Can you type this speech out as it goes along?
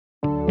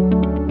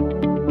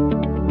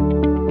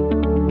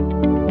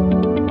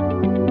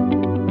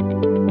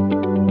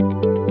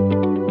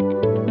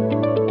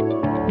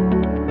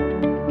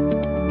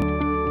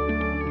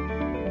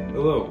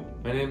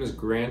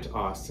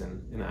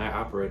Austin, and I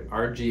operate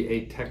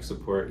RG8 Tech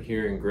Support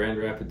here in Grand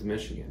Rapids,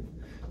 Michigan.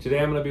 Today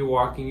I'm going to be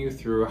walking you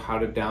through how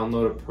to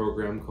download a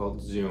program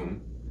called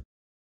Zoom.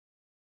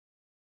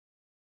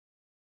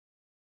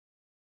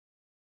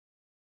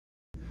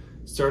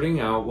 Starting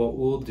out, what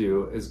we'll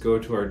do is go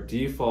to our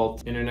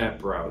default internet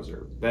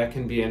browser. That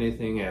can be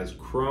anything as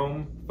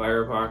Chrome,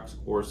 Firefox,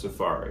 or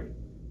Safari.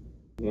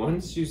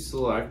 Once you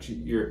select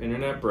your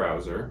internet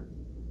browser,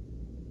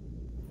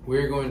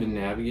 we're going to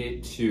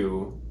navigate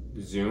to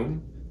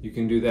Zoom. You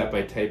can do that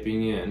by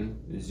typing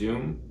in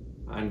Zoom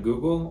on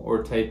Google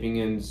or typing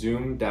in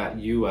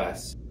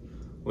zoom.us.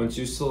 Once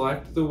you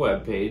select the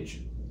web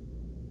page,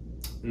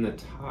 in the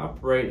top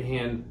right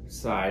hand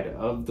side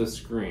of the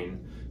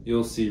screen,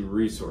 you'll see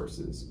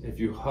resources.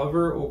 If you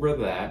hover over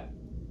that,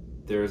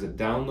 there's a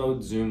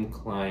download Zoom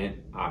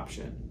client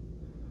option.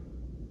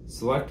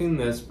 Selecting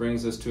this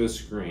brings us to a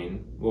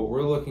screen. What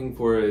we're looking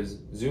for is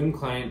Zoom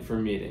client for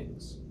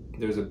meetings.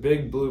 There's a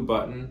big blue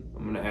button.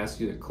 I'm going to ask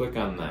you to click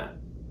on that.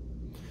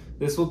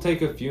 This will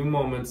take a few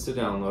moments to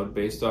download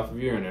based off of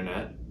your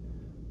internet.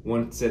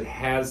 Once it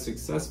has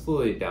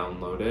successfully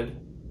downloaded,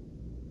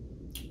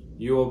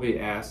 you will be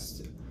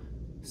asked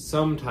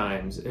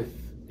sometimes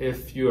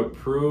if you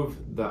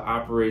approve the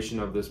operation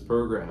of this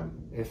program.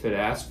 If it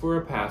asks for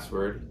a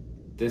password,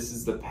 this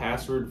is the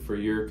password for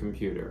your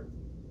computer.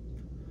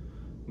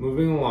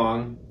 Moving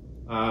along,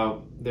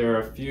 there are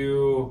a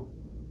few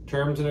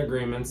terms and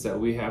agreements that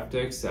we have to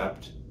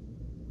accept.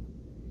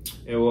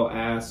 It will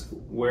ask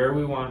where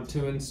we want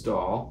to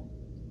install,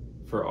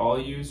 for all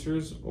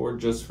users or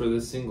just for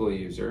the single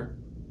user.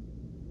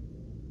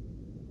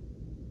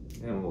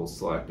 And we'll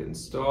select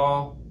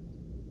install.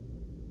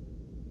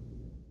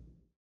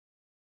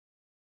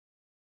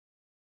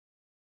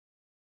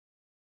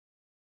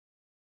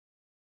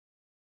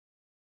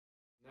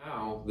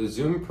 Now, the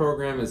Zoom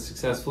program is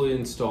successfully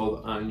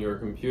installed on your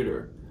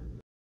computer.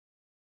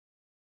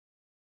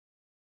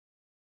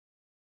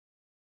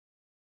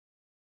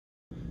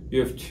 You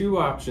have two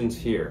options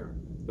here.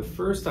 The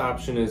first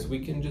option is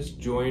we can just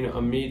join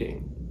a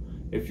meeting.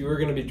 If you are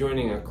going to be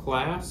joining a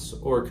class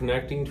or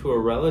connecting to a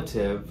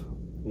relative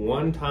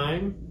one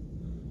time,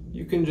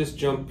 you can just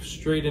jump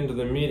straight into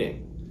the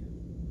meeting.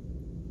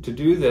 To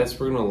do this,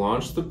 we're going to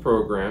launch the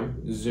program,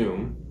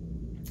 Zoom,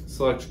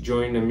 select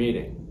join a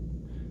meeting.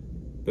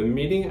 The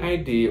meeting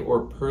ID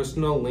or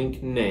personal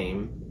link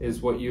name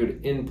is what you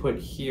would input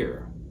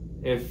here.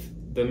 If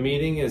the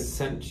meeting is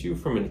sent to you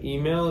from an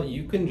email,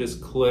 you can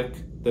just click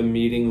the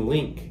meeting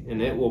link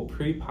and it will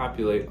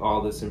pre-populate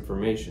all this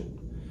information.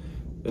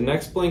 The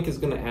next blank is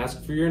going to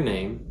ask for your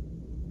name.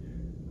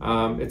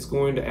 It's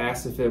going to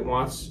ask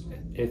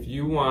if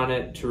you want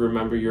it to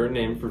remember your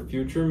name for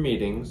future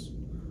meetings,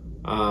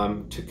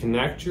 to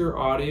connect your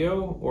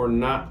audio or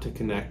not to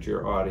connect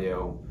your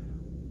audio,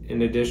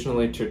 and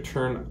additionally to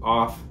turn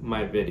off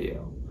my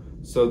video.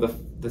 So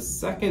the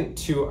second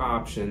two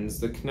options,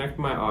 the connect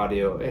my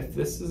audio, if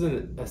this is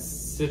a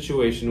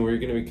situation where you're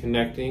going to be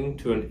connecting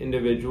to an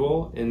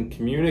individual and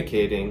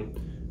communicating,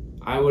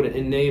 I would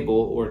enable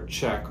or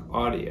check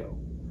audio.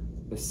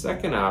 The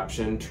second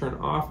option, turn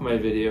off my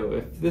video,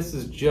 if this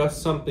is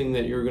just something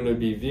that you're going to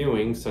be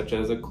viewing, such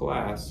as a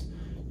class,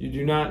 you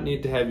do not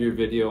need to have your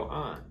video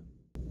on.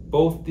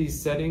 Both these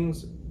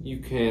settings you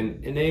can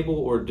enable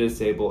or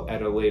disable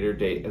at a later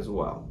date as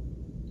well.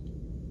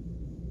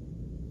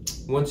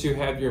 Once you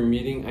have your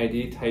meeting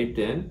ID typed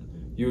in,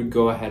 you would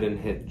go ahead and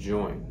hit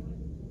join.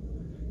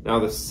 Now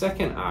the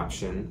second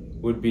option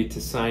would be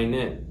to sign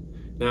in.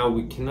 Now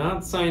we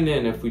cannot sign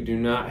in if we do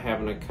not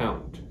have an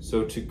account.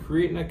 So to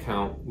create an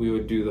account, we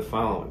would do the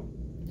following.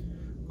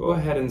 Go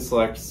ahead and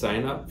select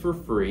sign up for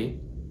free.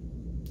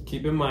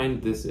 Keep in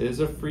mind this is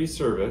a free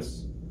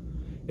service.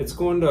 It's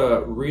going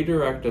to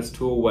redirect us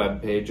to a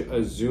web page,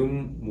 a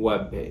Zoom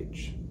web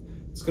page.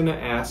 It's going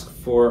to ask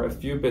for a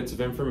few bits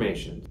of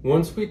information.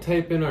 Once we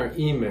type in our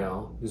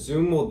email,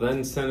 Zoom will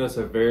then send us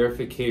a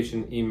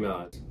verification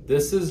email.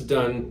 This is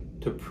done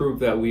to prove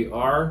that we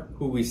are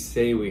who we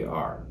say we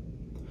are.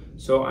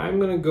 So I'm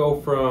going to go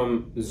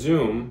from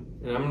Zoom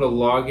and I'm going to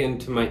log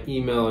into my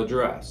email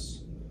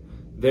address.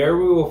 There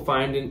we will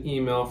find an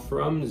email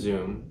from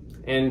Zoom,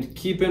 and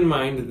keep in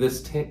mind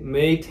this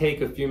may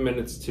take a few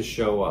minutes to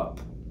show up.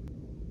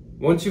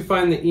 Once you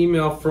find the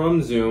email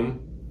from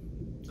Zoom,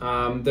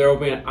 there will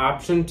be an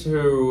option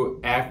to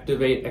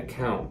activate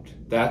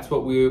account. That's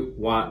what we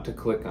want to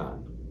click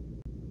on.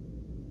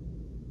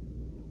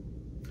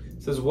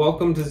 It says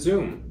welcome to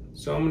Zoom.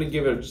 So I'm going to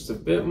give it just a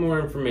bit more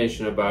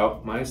information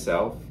about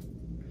myself.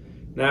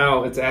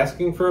 Now it's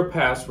asking for a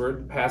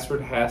password. The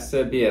password has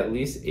to be at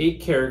least 8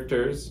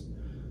 characters,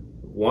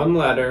 1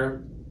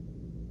 letter,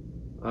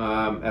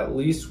 at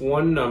least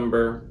 1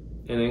 number,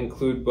 and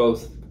include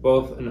both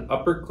an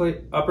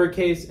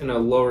uppercase and a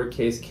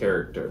lowercase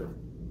character.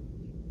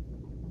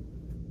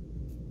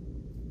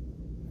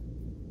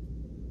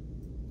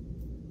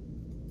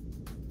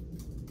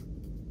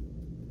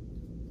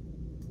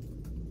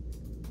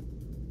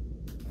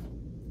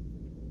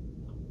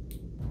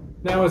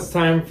 Now it's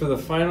time for the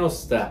final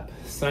step,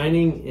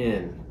 signing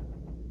in.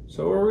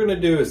 So what we're going to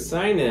do is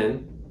sign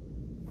in.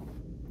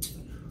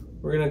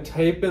 We're going to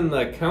type in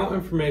the account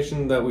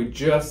information that we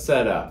just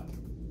set up.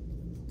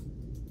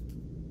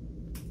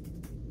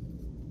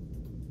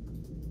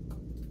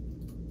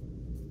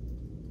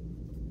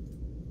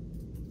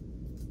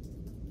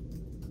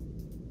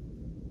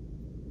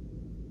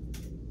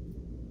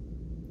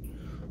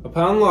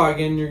 Upon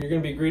login, you're going to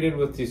be greeted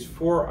with these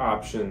 4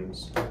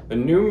 options: a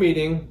new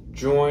meeting,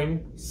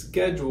 join,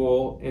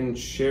 schedule, and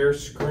share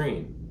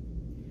screen.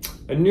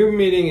 A new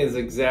meeting is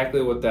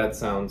exactly what that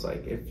sounds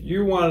like. If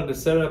you wanted to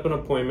set up an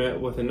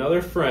appointment with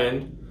another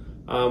friend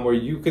where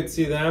you could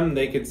see them,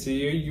 they could see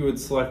you, you would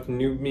select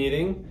new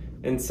meeting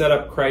and set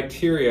up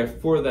criteria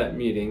for that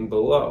meeting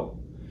below.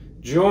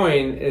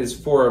 Join is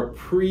for a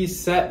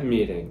preset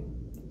meeting.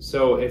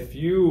 So if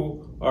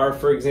you are,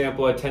 for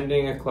example,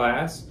 attending a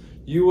class,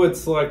 you would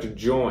select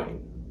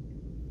join.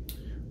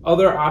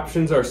 Other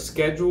options are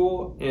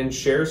schedule and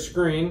share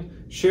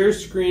screen. Share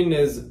screen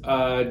is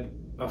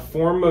a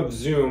form of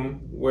Zoom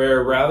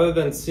where rather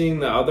than seeing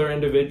the other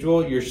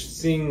individual, you're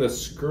seeing the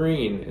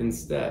screen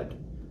instead.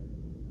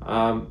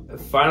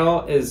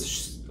 Final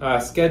is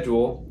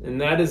schedule,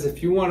 and that is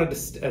if you wanted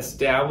to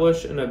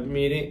establish a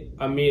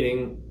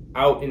meeting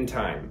out in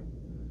time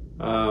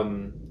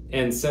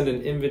and send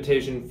an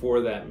invitation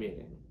for that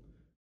meeting.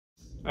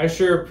 I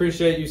sure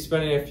appreciate you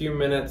spending a few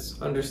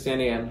minutes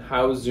understanding on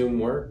how Zoom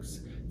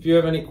works. If you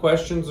have any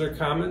questions or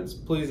comments,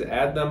 please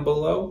add them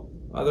below.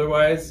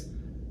 Otherwise,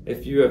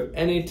 if you have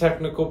any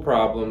technical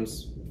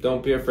problems,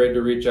 don't be afraid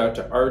to reach out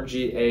to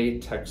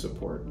RGA Tech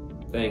Support.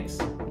 Thanks.